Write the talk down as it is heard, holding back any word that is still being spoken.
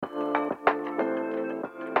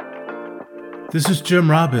This is Jim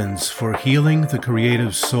Robbins for Healing the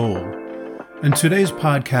Creative Soul, and today's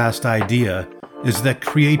podcast idea is that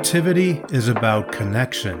creativity is about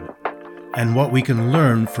connection and what we can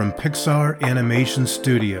learn from Pixar Animation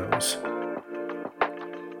Studios.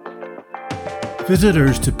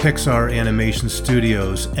 Visitors to Pixar Animation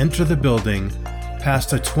Studios enter the building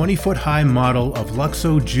past a 20-foot-high model of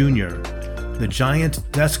Luxo Jr., the giant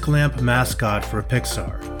desk lamp mascot for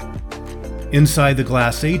Pixar. Inside the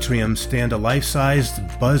glass atrium stand a life-sized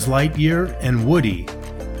Buzz Lightyear and Woody,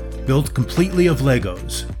 built completely of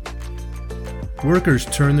Legos. Workers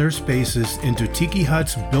turn their spaces into tiki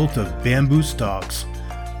huts built of bamboo stalks,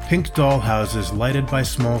 pink dollhouses lighted by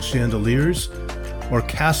small chandeliers, or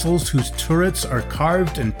castles whose turrets are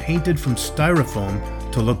carved and painted from styrofoam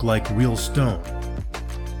to look like real stone.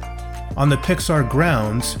 On the Pixar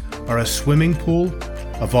grounds are a swimming pool,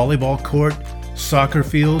 a volleyball court, soccer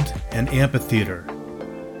field, and amphitheater.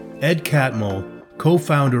 Ed Catmull,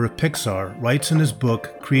 co-founder of Pixar, writes in his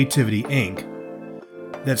book Creativity, Inc.,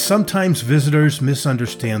 that sometimes visitors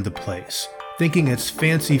misunderstand the place, thinking it's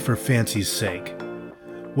fancy for fancy's sake.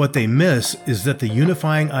 What they miss is that the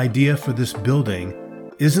unifying idea for this building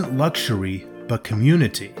isn't luxury, but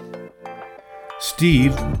community.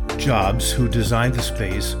 Steve Jobs, who designed the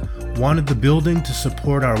space, wanted the building to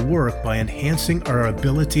support our work by enhancing our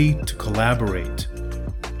ability to collaborate.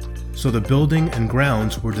 So the building and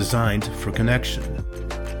grounds were designed for connection.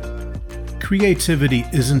 Creativity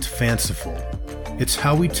isn't fanciful. It's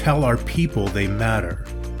how we tell our people they matter.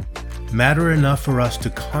 Matter enough for us to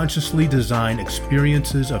consciously design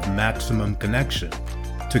experiences of maximum connection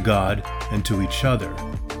to God and to each other.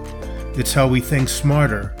 It's how we think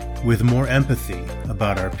smarter, with more empathy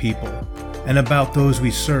about our people and about those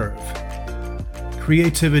we serve.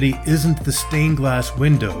 Creativity isn't the stained glass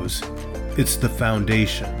windows, it's the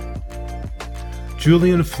foundation.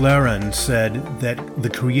 Julian Flaran said that the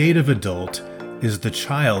creative adult is the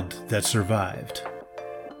child that survived.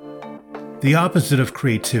 The opposite of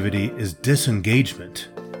creativity is disengagement,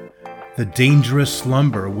 the dangerous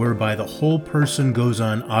slumber whereby the whole person goes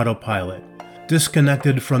on autopilot,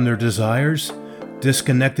 disconnected from their desires,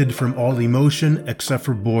 disconnected from all emotion except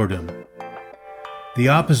for boredom. The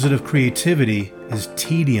opposite of creativity is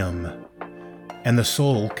tedium, and the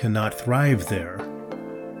soul cannot thrive there.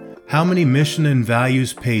 How many mission and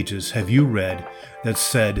values pages have you read that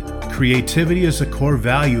said, creativity is a core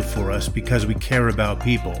value for us because we care about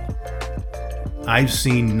people? I've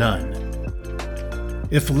seen none.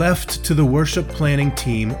 If left to the worship planning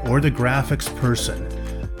team or the graphics person,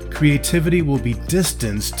 creativity will be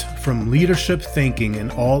distanced from leadership thinking in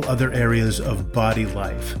all other areas of body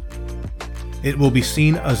life. It will be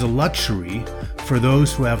seen as a luxury for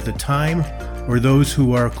those who have the time or those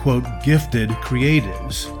who are, quote, gifted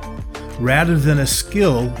creatives, rather than a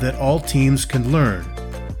skill that all teams can learn.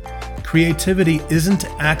 Creativity isn't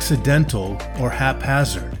accidental or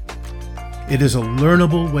haphazard. It is a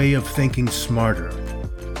learnable way of thinking smarter.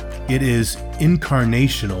 It is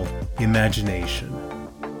incarnational imagination.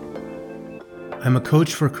 I'm a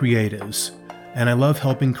coach for creatives, and I love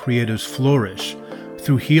helping creatives flourish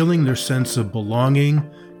through healing their sense of belonging,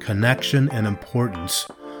 connection, and importance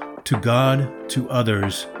to God, to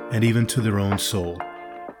others, and even to their own soul.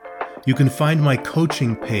 You can find my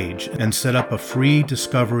coaching page and set up a free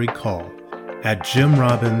discovery call at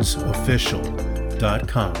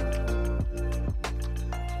jimrobbinsofficial.com.